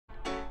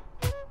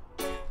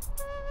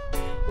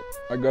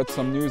I got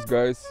some news,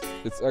 guys.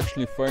 It's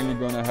actually finally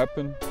gonna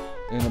happen.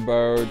 In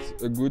about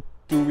a good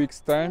 2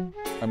 weeks time,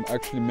 I'm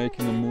actually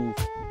making a move.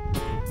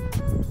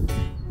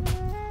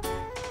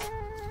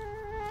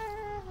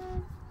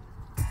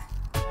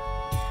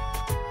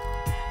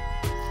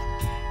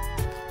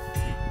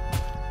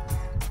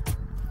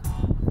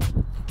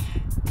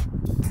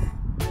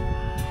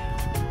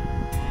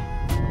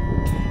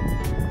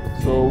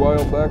 So a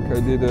while back I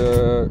did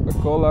a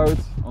call out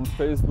on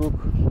Facebook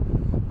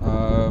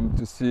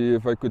to see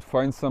if I could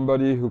find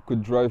somebody who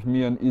could drive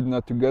me and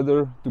Idna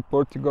together to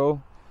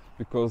Portugal,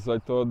 because I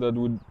thought that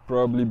would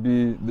probably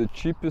be the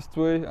cheapest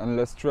way and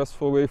less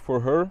stressful way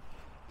for her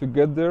to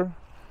get there.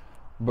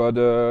 But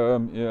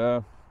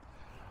yeah,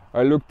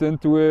 I looked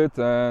into it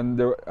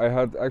and I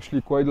had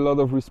actually quite a lot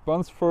of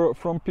response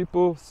from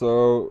people,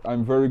 so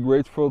I'm very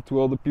grateful to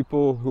all the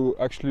people who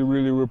actually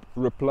really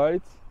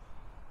replied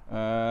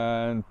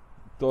and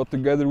thought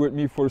together with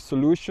me for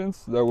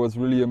solutions. That was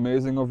really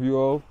amazing of you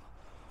all.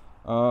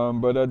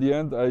 But at the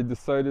end I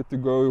decided to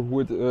go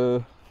with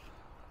a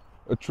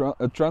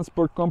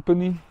transport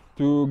company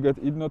to get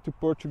Idna to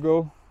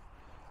Portugal.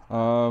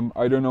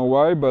 I don't know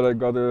why, but I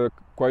got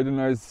quite a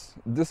nice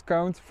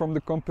discount from the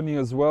company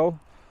as well,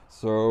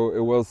 so it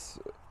was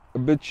a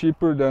bit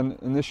cheaper than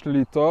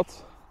initially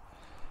thought.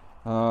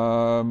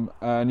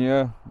 And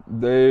yeah,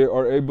 they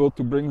are able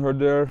to bring her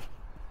there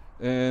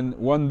in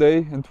 1 day,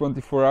 in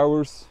 24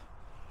 hours,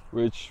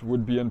 which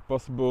would be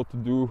impossible to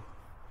do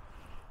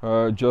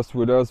just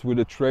with us with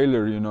a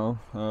trailer, you know.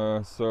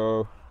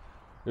 So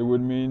it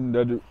would mean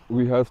that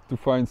we have to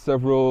find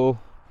several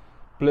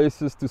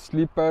places to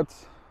sleep at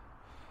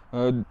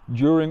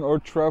during our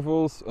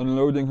travels,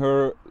 unloading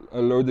her,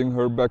 loading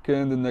her back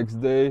in the next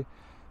day.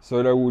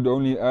 So that would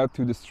only add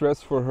to the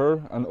stress for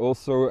her and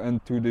also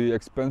and to the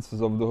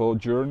expenses of the whole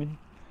journey.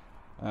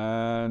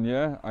 And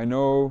yeah, I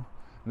know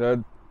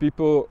that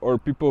people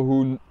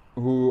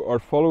who are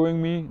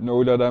following me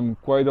know that I'm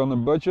quite on a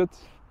budget,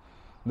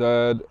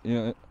 that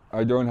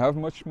I don't have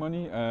much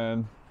money,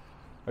 and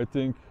I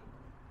think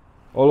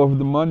all of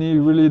the money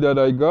really that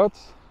I got,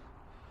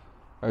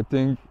 I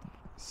think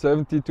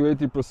 70 to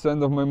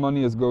 80% of my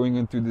money is going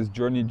into this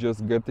journey,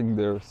 just getting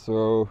there.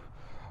 So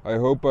I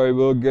hope I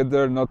will get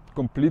there not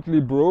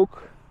completely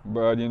broke,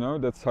 but you know,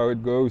 that's how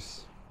it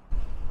goes.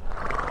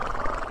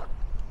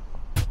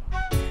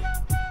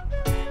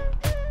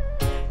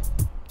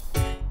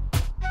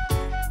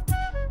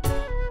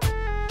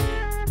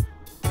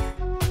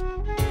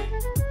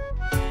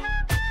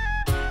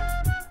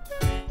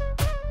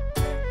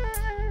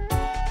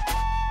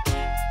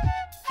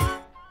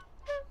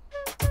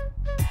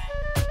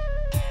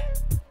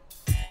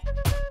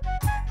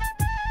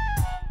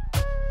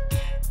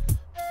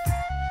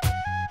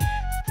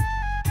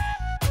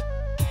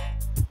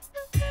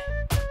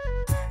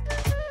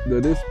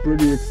 That is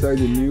pretty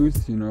exciting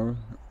news, you know,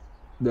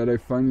 that I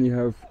finally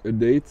have a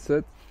date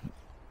set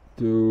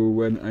to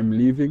when I'm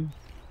leaving.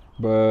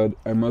 But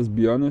I must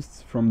be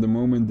honest, from the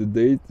moment the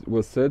date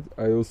was set,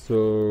 I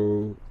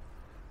also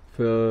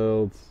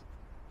felt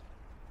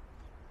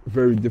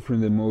very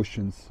different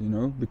emotions, you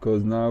know,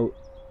 because now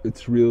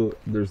it's real,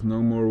 there's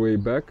no more way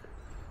back.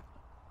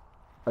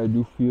 I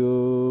do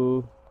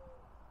feel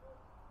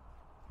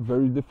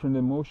very different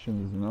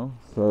emotions, you know,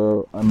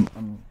 so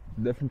I'm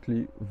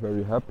definitely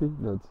very happy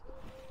that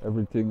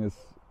everything is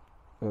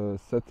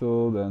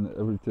settled and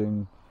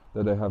everything,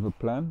 that I have a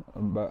plan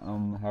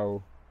on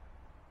how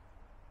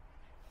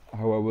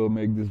I will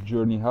make this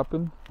journey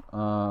happen.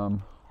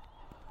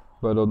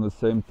 But on the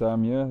same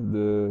time, yeah,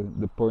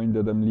 the point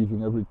that I'm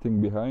leaving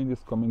everything behind is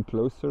coming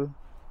closer,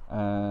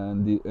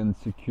 and the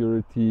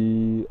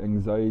insecurity,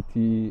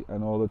 anxiety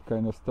and all that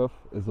kind of stuff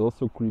is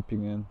also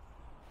creeping in.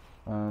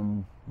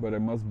 But I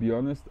must be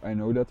honest, I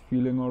know that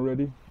feeling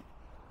already.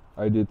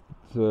 I did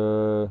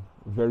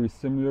very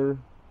similar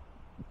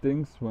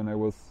things when I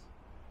was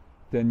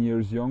 10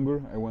 years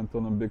younger. I went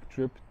on a big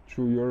trip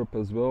through Europe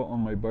as well on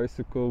my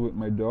bicycle with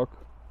my dog,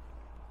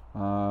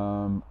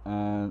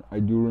 and I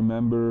do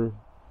remember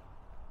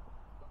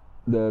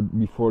that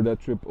before that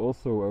trip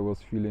also I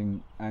was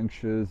feeling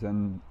anxious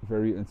and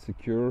very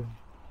insecure.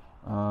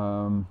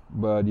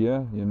 But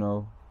yeah, you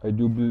know, I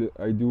do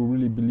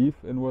really believe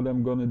in what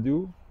I'm gonna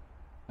do,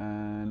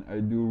 and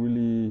I do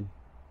really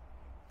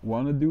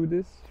want to do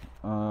this.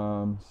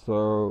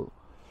 So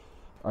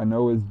I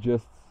know it's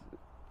just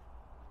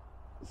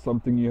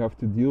something you have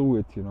to deal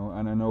with, you know,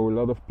 and I know a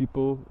lot of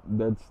people,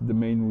 that's the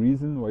main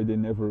reason why they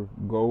never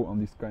go on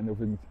these kind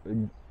of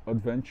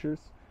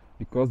adventures,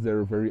 because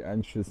they're very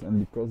anxious and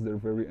because they're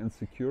very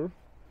insecure.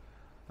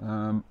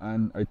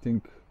 And I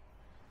think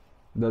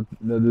that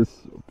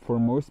is for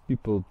most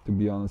people, to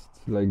be honest,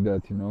 like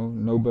that, you know.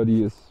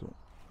 Nobody is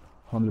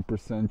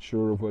 100%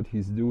 sure of what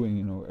he's doing,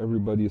 you know.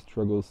 Everybody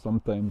struggles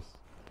sometimes.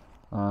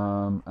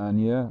 And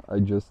yeah, I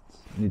just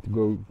need to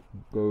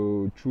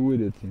go through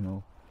with it, you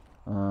know.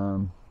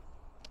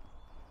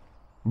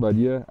 But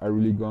yeah, I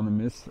really gonna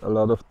miss a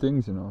lot of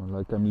things, you know,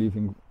 like I'm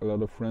leaving a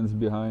lot of friends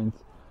behind.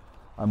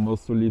 I'm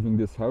also leaving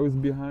this house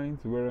behind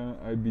where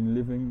I've been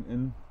living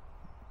in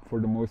for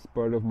the most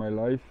part of my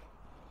life,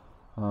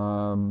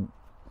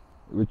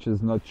 which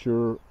is not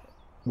sure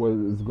what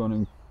is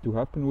going to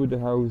happen with the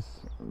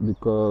house,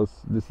 because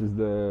this is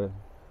the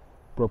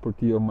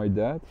property of my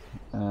dad,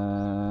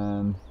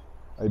 and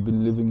I've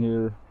been living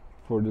here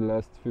for the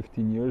last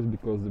 15 years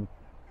because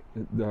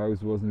the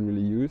house wasn't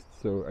really used.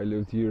 So I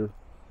lived here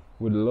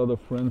with a lot of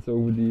friends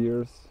over the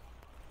years.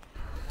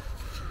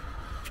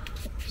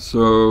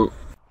 So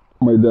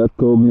my dad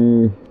told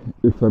me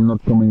if I'm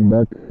not coming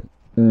back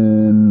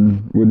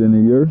within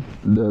a year,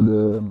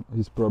 that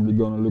he's probably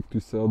gonna look to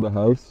sell the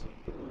house.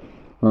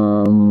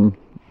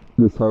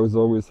 This house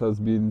always has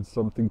been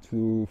something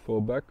to fall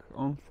back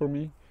on for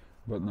me,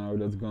 but now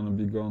that's gonna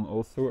be gone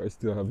also. I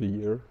still have a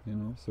year, you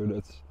know, so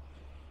that's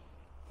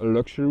a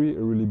luxury,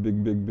 a really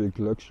big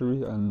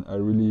luxury, and I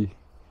really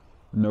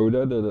know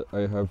that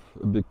I have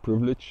a big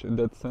privilege in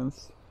that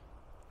sense.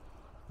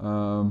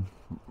 And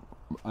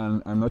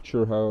I'm not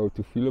sure how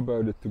to feel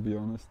about it, to be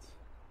honest,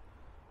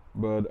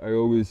 but I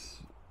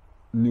always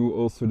knew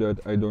also that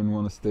I don't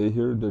want to stay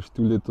here. There's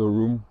too little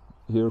room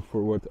here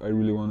for what I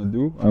really want to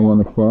do. I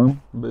want to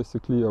farm,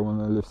 basically. I want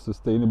to live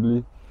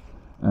sustainably,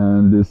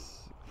 and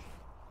this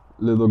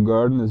little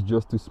garden is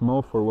just too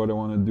small for what I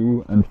want to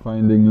do, and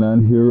finding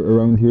land here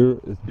around here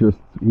is just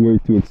way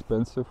too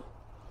expensive.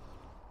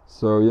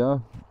 So yeah,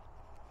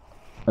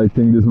 I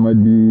think this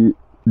might be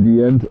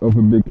the end of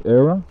a big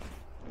era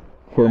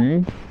for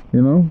me,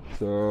 you know.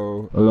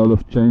 So a lot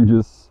of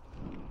changes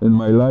in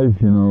my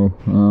life, you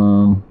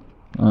know,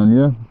 and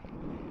yeah,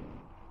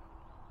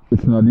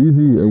 it's not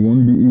easy. It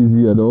won't be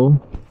easy at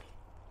all,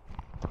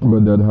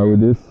 but that's how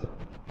it is.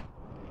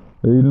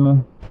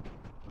 Idna,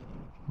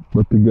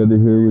 but together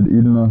here with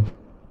Idna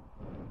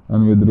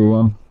and with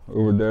Rohanne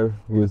over there,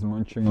 who is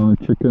munching on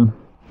a chicken.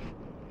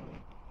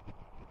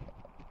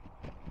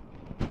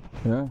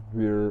 Yeah,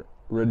 we're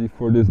ready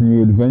for this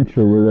new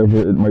adventure, wherever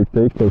it might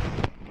take us.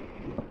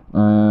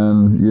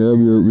 And yeah,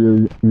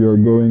 we are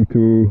going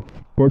to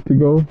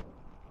Portugal,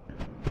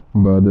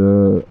 but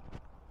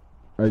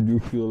I do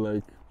feel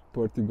like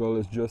Portugal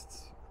is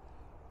just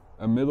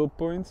a middle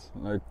point.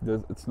 Like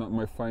it's not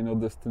my final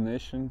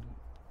destination.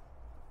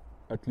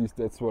 At least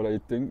that's what I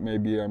think.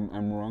 Maybe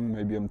I'm wrong.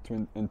 Maybe in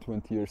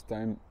 20 years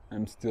time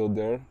I'm still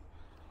there.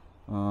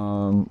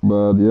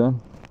 But yeah,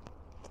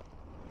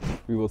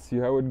 we will see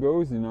how it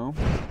goes, you know.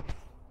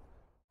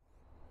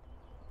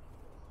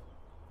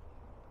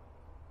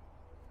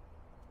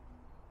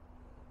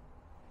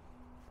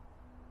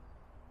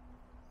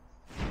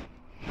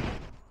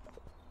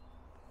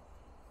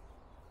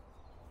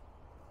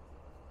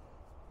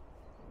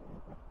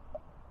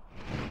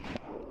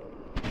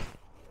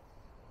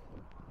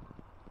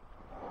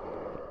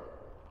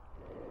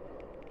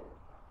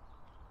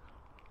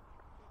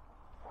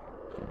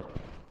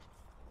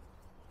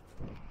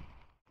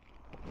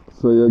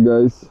 So yeah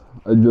guys,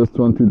 I just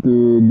wanted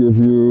to give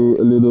you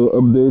a little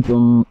update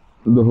on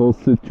the whole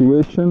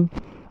situation.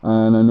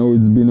 And I know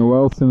it's been a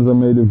while since I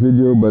made a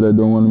video, but I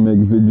don't want to make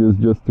videos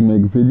just to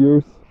make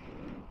videos.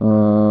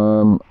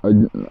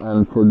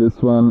 And for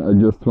this one I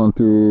just want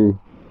to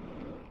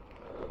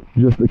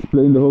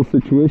explain the whole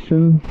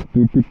situation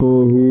to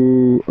people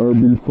who have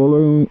been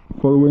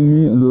following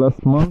me in the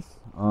last month.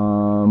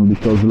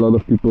 Because a lot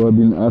of people have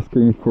been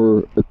asking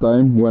for a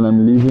time when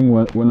I'm leaving,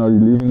 when are you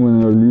leaving,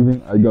 when are you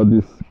leaving. I got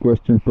this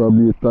question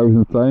probably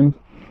 1,000 times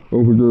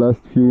over the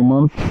last few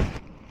months,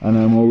 and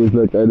I'm always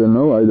like, I don't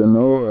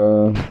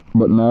know,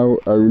 but now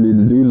I really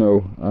do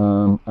know.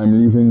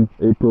 I'm leaving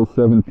April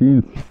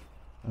 17th,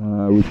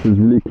 which is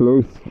really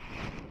close.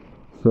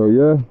 So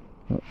yeah,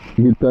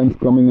 good times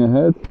coming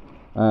ahead,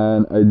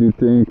 and I do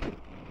think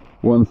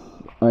once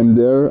I'm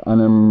there,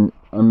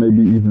 and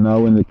maybe even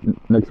now in the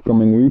next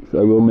coming weeks,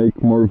 I will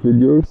make more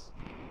videos,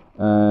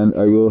 and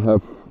I will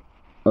have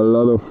a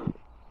lot of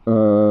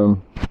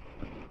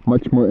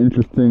much more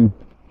interesting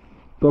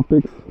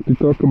topics to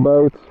talk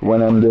about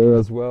when I'm there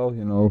as well,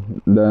 you know.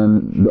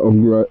 Then the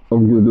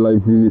off-grid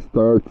life really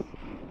starts.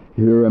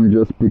 Here I'm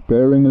just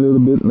preparing a little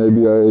bit.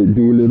 Maybe I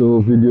do a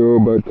little video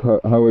about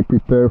how I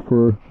prepare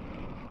for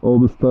all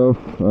the stuff,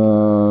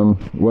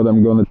 what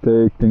I'm gonna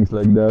take, things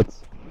like that.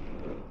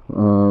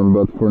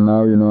 But for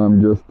now, you know,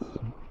 I'm just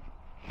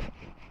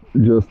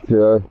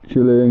yeah,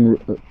 chilling,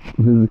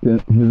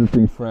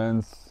 visiting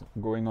friends,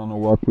 going on a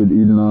walk with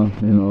Idna,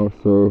 you know.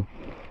 So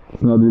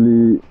it's not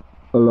really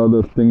a lot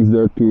of things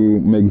there to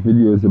make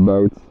videos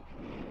about.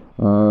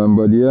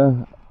 But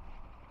yeah,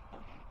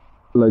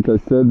 like I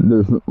said,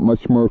 there's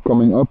much more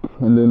coming up,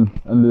 and then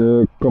in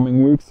the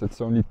coming weeks. It's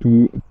only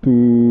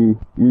two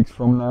weeks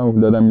from now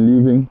that I'm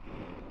leaving.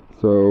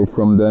 So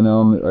from then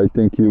on, I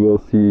think you will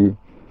see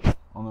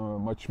on a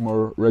much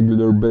more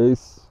regular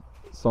base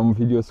some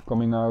videos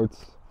coming out.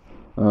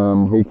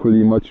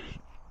 Hopefully a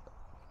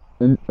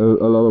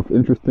lot of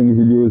interesting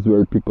videos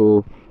where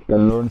people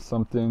can learn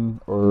something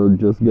or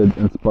just get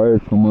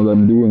inspired from what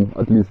I'm doing.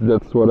 At least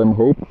that's what I'm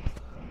hope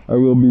I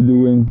will be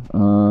doing,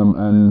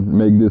 and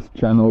make this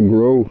channel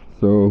grow.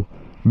 So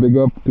big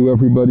up to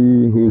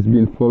everybody who's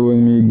been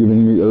following me,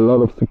 giving me a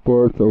lot of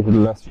support over the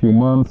last few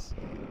months.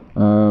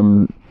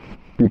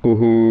 people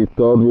who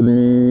thought with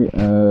me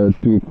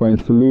to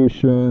find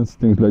solutions,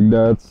 things like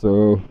that.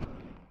 So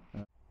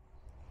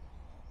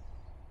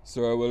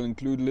I will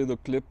include a little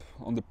clip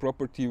on the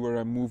property where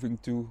I'm moving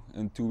to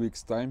in 2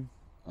 weeks' time.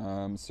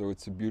 So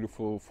it's a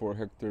beautiful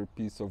 4-hectare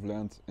piece of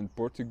land in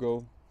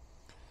Portugal.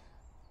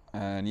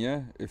 And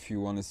yeah, if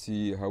you want to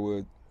see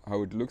how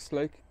it looks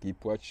like,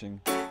 keep watching.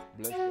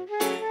 Bless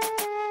you.